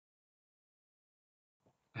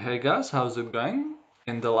Hey guys, how's it going?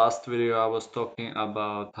 In the last video, I was talking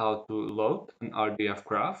about how to load an RDF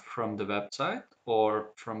graph from the website or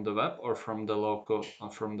from the web or from the local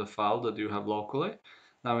from the file that you have locally.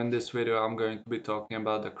 Now in this video, I'm going to be talking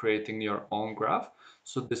about creating your own graph.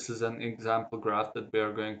 So this is an example graph that we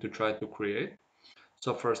are going to try to create.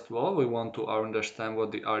 So first of all, we want to understand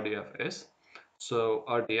what the RDF is. So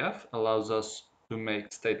RDF allows us to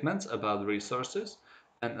make statements about resources,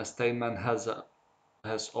 and a statement has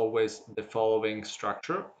always the following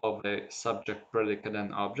structure of a subject, predicate,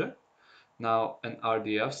 and object. Now, an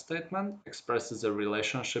RDF statement expresses a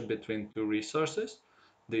relationship between two resources.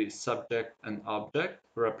 The subject and object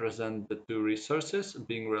represent the two resources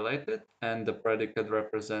being related, and the predicate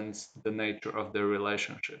represents the nature of the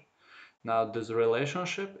relationship. Now, this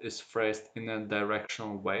relationship is phrased in a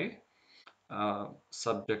directional way,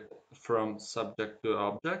 subject from subject to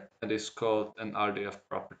object, and is called an RDF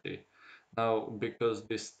property. Now, because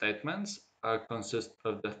these statements consist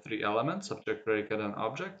of the three elements, subject, predicate, and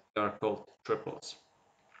object, they are called triples.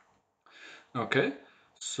 Okay,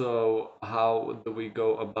 so how do we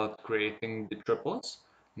go about creating the triples?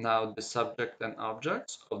 Now, the subject and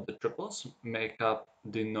objects of the triples make up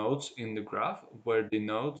the nodes in the graph, where the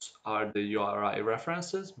nodes are the URI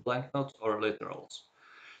references, blank nodes, or literals.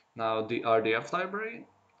 Now, the RDF library,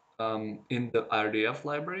 in the RDF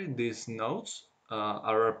library, these nodes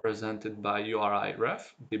are represented by URI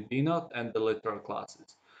ref, the B node, and the literal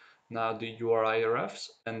classes. Now, the URI refs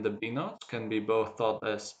and the B nodes can be both thought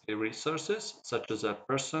as resources, such as a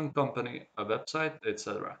person, company, a website,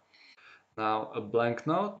 etc. Now, a blank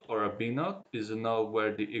node or a B node is a node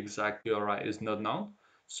where the exact URI is not known.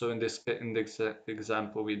 So in this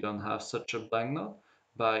example, we don't have such a blank node,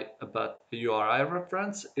 but a URI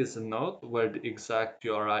reference is a node where the exact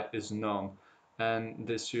URI is known. And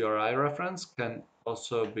this URI reference can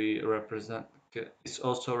also be is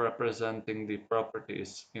also representing the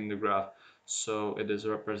properties in the graph. So it is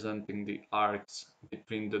representing the arcs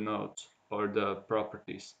between the nodes or the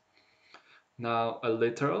properties. Now,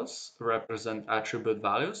 literals represent attribute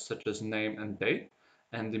values such as name and date,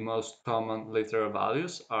 and the most common literal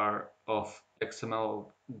values are of XML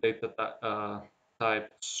data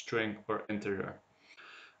type, string, or integer.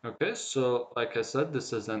 Okay, so like I said,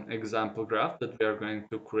 this is an example graph that we are going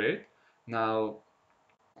to create. Now,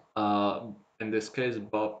 uh, in this case,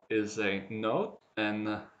 Bob is a node,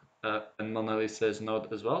 and Mona Lisa is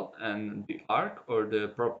node as well, and the arc or the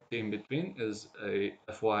property in between is a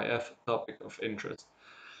FYF topic of interest.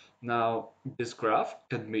 Now, this graph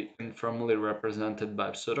can be informally represented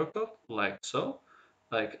by pseudocode, like so,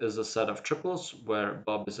 like as a set of triples where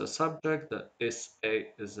Bob is a subject, the is a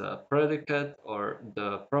is a predicate or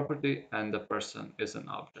the property, and the person is an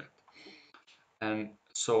object, and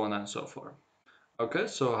so on and so forth. Okay,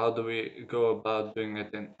 so how do we go about doing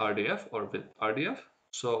it in RDF or with RDF?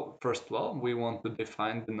 So first of all, we want to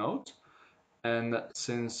define the nodes, and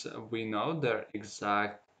since we know their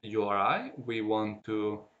exact URI, we want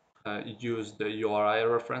to use the URI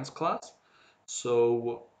reference class.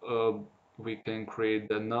 So we can create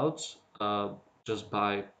the nodes just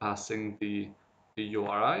by passing the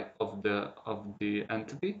URI of the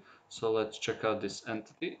entity. So let's check out this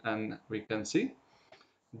entity, and we can see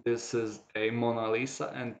this is a Mona Lisa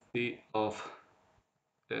entity of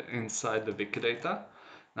inside the Wikidata.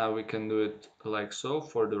 Now we can do it like so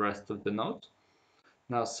for the rest of the nodes.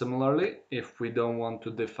 Now, similarly, if we don't want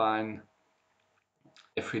to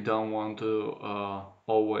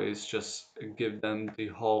always just give them the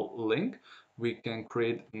whole link, we can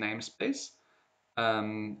create namespace.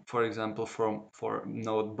 For example, for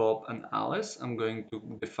node Bob and Alice, I'm going to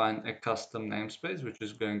define a custom namespace, which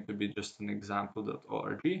is going to be just an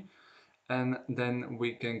example.org. And then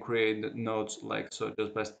we can create nodes like so,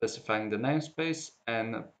 just by specifying the namespace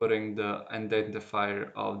and putting the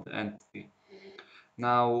identifier of the entity.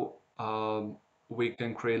 Now we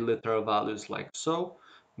can create literal values like so,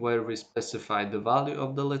 where we specify the value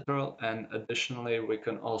of the literal, and additionally we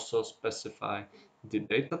can also specify the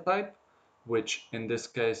data type, which in this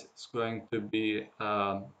case is going to be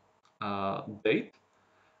date,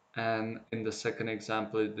 and in the second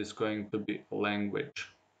example it is going to be language.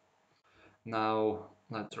 Now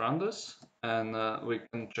let's run this, and we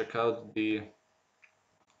can check out the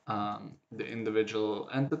individual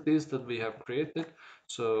entities that we have created.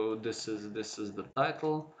 So this is the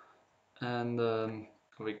title, and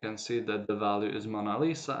we can see that the value is Mona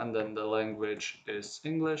Lisa, and then the language is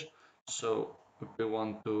English. So if we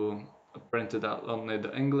want to print it out only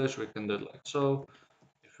the English, we can do it like so.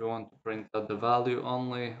 If we want to print out the value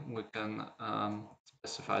only, we can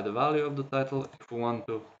specify the value of the title. If we want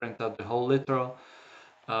to print out the whole literal,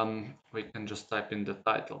 we can just type in the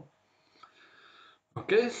title.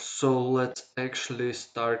 Okay, so let's actually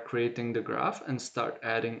start creating the graph and start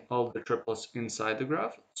adding all the triples inside the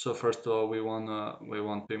graph. So first of all, we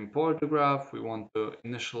want to import the graph, we want to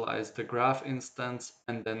initialize the graph instance,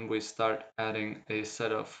 and then we start adding a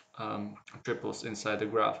set of triples inside the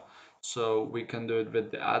graph. So we can do it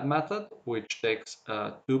with the add method, which takes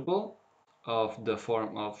a tuple of the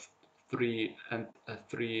form of three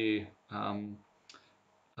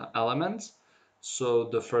elements. So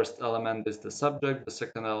the first element is the subject, the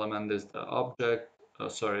second element is the object,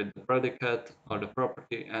 the predicate or the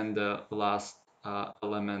property, and the last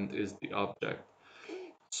element is the object.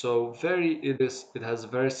 So it has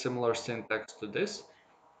very similar syntax to this.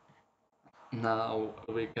 Now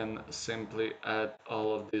we can simply add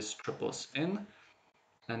all of these triples in,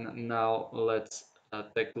 and now let's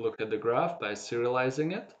take a look at the graph by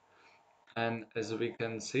serializing it. And as we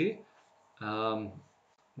can see, um,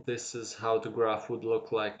 this is how the graph would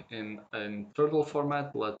look like in turtle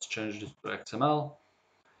format. Let's change this to XML.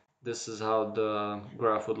 This is how the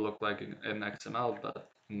graph would look like in XML, but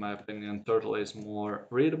in my opinion, turtle is more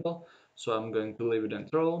readable. So I'm going to leave it in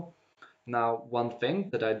turtle. Now, one thing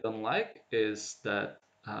that I don't like is that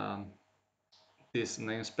these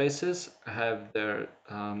namespaces have their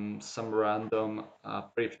some random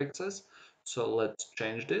prefixes. So let's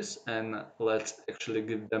change this and let's actually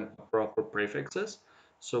give them proper prefixes.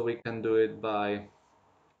 So we can do it by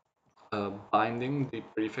binding the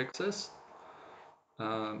prefixes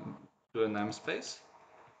to a namespace.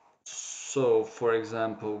 So for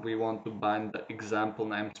example, we want to bind the example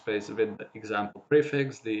namespace with the example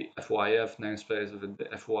prefix, the FYF namespace with the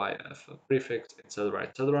FYF prefix, etc.,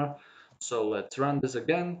 etc. So let's run this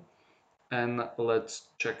again and let's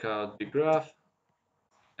check out the graph,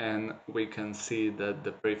 and we can see that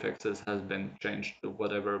the prefixes has been changed to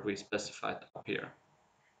whatever we specified up here.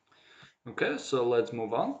 Okay, so let's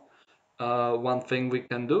move on. One thing we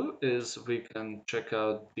can do is we can check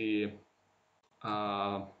out the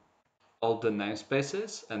all the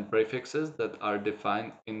namespaces and prefixes that are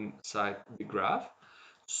defined inside the graph.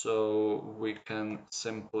 So we can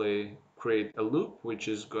simply create a loop which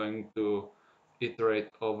is going to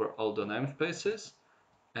iterate over all the namespaces,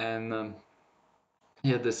 and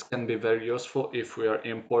yeah, this can be very useful if we are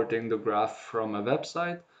importing the graph from a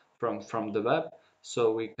website, from the web.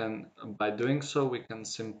 So we can, by doing so, we can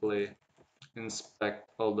simply inspect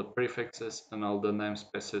all the prefixes and all the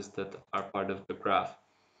namespaces that are part of the graph.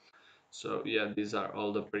 So yeah, these are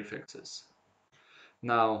all the prefixes.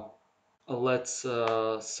 Now, let's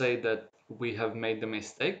say that we have made the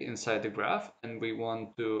mistake inside the graph and we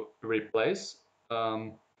want to replace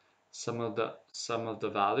um, some of the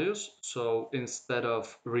values. So instead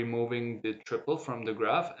of removing the triple from the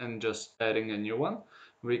graph and just adding a new one,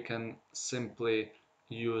 we can simply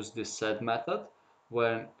use the set method,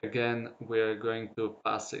 when again we are going to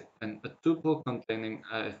pass it a tuple containing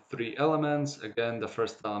three elements. Again, the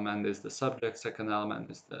first element is the subject, second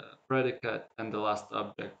element is the predicate, and the last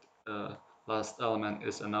element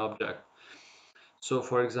is an object. So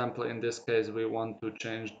for example, in this case, we want to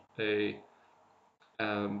change a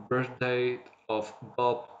birth date of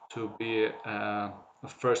Bob to be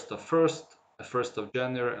 1st of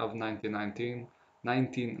January of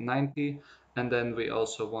 1990, and then we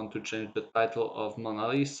also want to change the title of Mona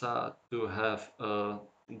Lisa to have a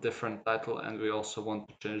different title, and we also want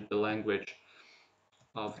to change the language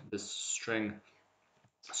of this string.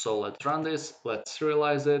 So let's run this, let's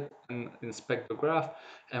serialize it and inspect the graph,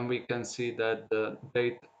 and we can see that the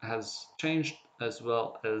date has changed as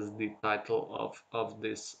well as the title of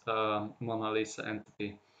this Mona Lisa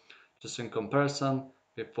entity. Just in comparison,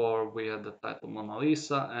 before we had the title Mona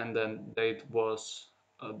Lisa and then date was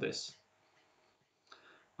this.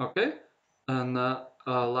 Okay, and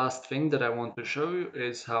last thing that I want to show you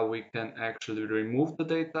is how we can actually remove the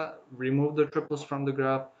data, remove the triples from the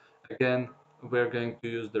graph. Again, we're going to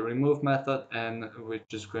use the remove method, and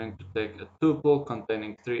which is going to take a tuple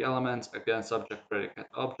containing three elements, again subject, predicate,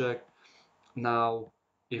 object. Now,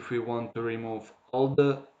 if we want to remove all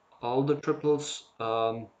the triples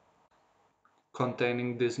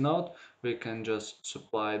containing this node, we can just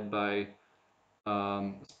supply it by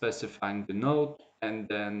specifying the node, and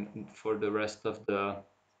then for the rest of the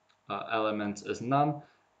elements as none.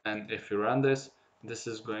 And if you run this, this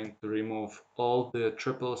is going to remove all the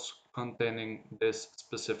triples containing this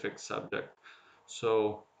specific subject.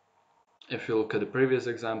 So if you look at the previous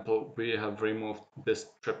example, we have removed this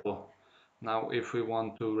triple. Now if we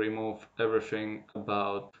want to remove everything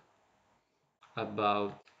about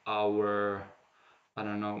our, I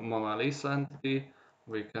don't know, Mona Lisa entity,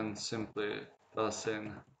 we can simply pass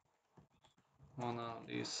in Mona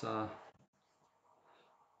Lisa,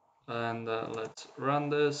 and let's run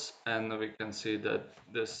this, and we can see that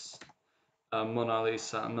this Mona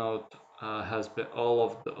Lisa node has been all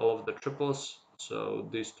of the triples. So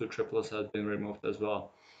these two triples have been removed as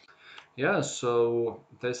well. Yeah, so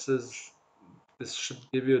this should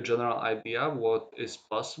give you a general idea what is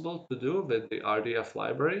possible to do with the RDF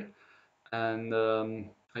library. And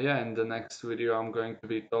yeah, in the next video, I'm going to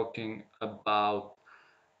be talking about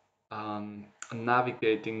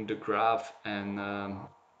navigating the graph and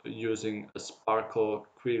using a SPARQL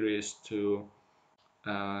queries to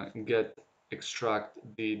extract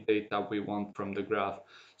the data we want from the graph.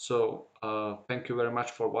 So thank you very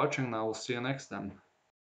much for watching. I will see you next time.